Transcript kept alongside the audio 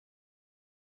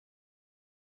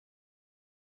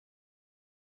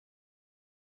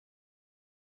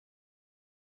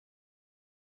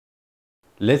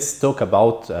Let's talk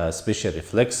about special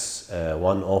reflex,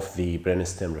 one of the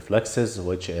brainstem reflexes,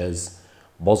 which is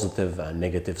positive and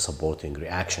negative supporting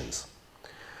reactions.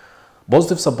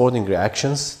 Positive supporting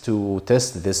reactions, to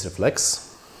test this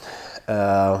reflex,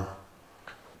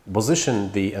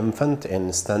 position the infant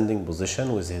in standing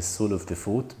position with his sole of the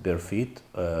foot, bare feet,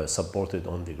 supported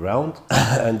on the ground,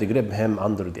 and grip him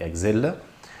under the axilla.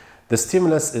 The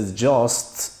stimulus is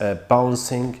just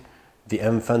bouncing the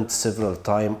infant several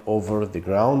times over the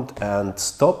ground and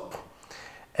stop.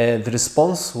 The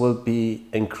response will be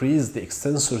increase the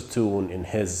extensor tone in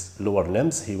his lower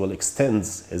limbs. He will extend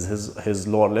his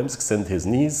lower limbs, extend his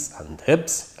knees and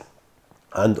hips,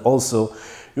 and also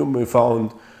you may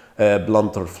find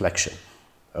blunter flexion.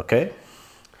 Okay.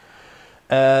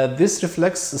 This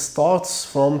reflex starts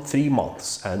from 3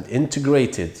 months and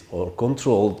integrated or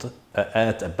controlled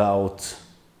at about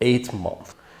 8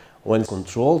 months. When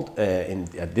controlled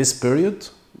at this period,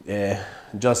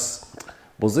 just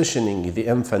positioning the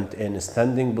infant in a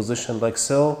standing position like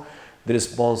so, the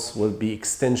response will be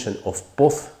extension of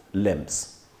both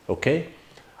limbs. Okay.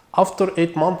 After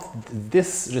 8 months,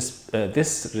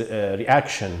 this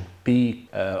reaction be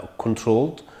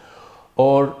controlled,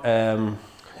 or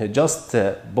just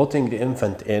putting the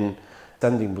infant in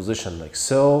standing position like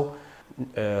so,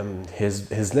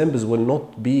 his limbs will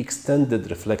not be extended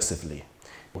reflexively.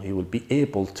 He will be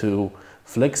able to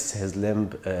flex his limb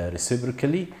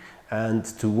reciprocally and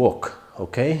to walk.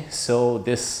 Okay, so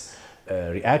this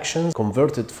reaction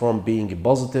converted from being a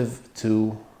positive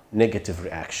to negative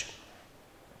reaction.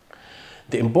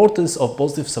 The importance of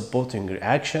positive supporting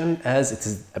reaction, as it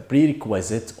is a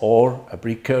prerequisite or a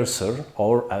precursor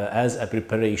or as a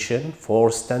preparation for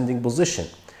standing position,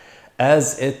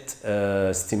 as it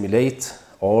stimulates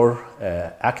or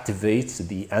activates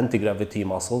the anti-gravity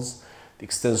muscles, the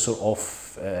extensor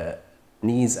of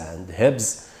knees and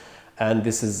hips, and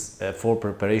this is for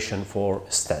preparation for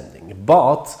standing.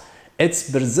 But its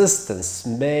persistence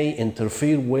may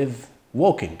interfere with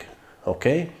walking.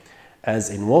 Okay,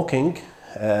 as in walking,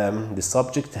 the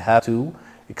subject has to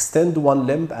extend one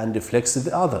limb and reflex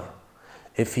the other.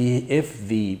 If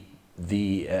the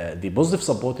positive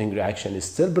supporting reaction is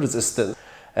still persistent,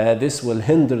 this will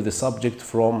hinder the subject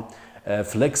from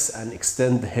flex and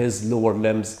extend his lower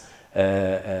limbs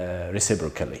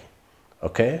reciprocally.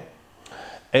 Okay.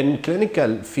 In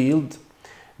clinical field,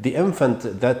 the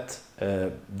infant that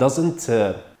doesn't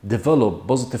develop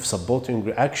positive supporting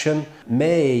reaction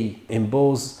may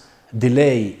impose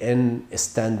delay in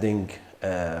standing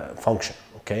function.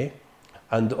 Okay,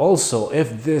 and also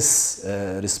if this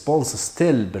response is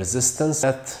still persistent,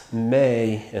 that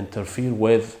may interfere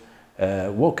with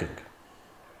walking.